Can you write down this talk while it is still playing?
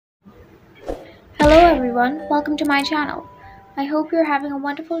Hello everyone, welcome to my channel. I hope you're having a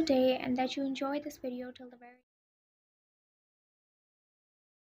wonderful day and that you enjoyed this video till the very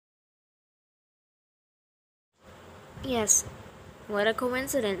Yes, what a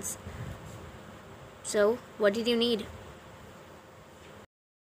coincidence. So, what did you need?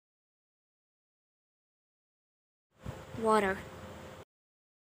 Water.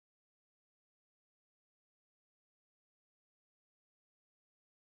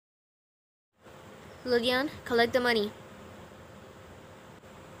 Lilian, collect the money.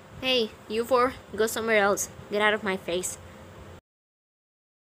 Hey, you four, go somewhere else. Get out of my face.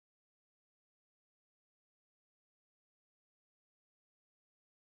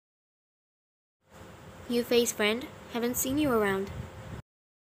 You face friend, haven't seen you around.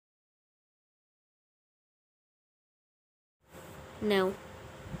 No.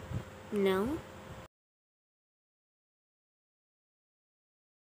 No?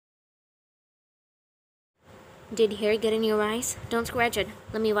 Did hair get in your eyes? Don't scratch it.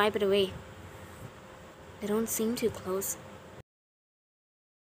 Let me wipe it away. They don't seem too close.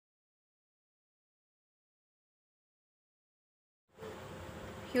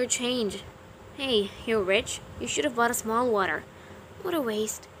 Your change. Hey, you're rich. You should have bought a small water. What a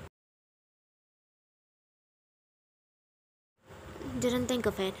waste. Didn't think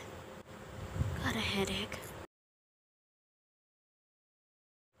of it. Got a headache.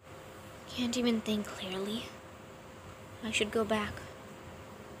 Can't even think clearly. I should go back.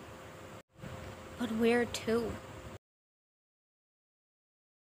 But where to?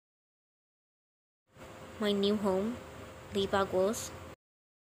 My new home? Libagos?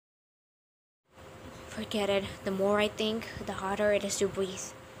 Forget it. The more I think, the harder it is to breathe.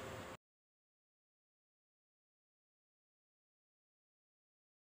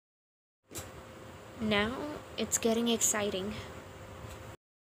 Now, it's getting exciting.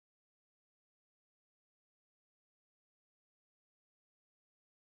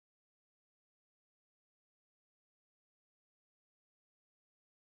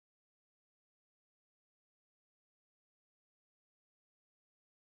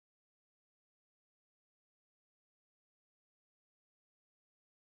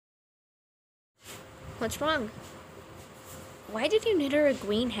 What's wrong? Why did you knit her a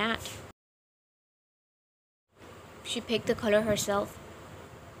green hat? She picked the color herself.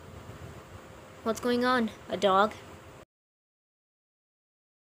 What's going on? A dog?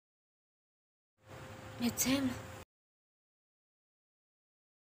 It's him.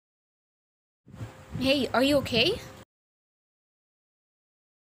 Hey, are you okay?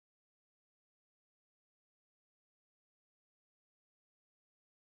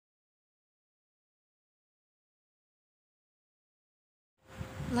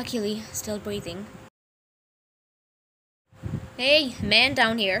 Luckily, still breathing. Hey, man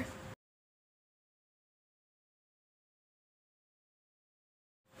down here.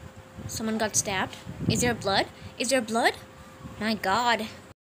 Someone got stabbed? Is there blood? Is there blood? My god.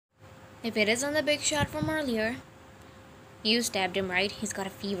 If it isn't the big shot from earlier. You stabbed him, right? He's got a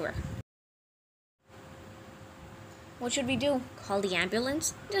fever. What should we do? Call the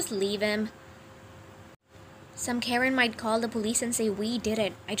ambulance? Just leave him. Some Karen might call the police and say we did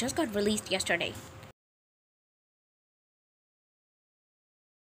it. I just got released yesterday.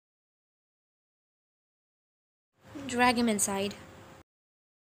 Drag him inside.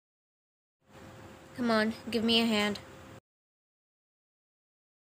 Come on, give me a hand.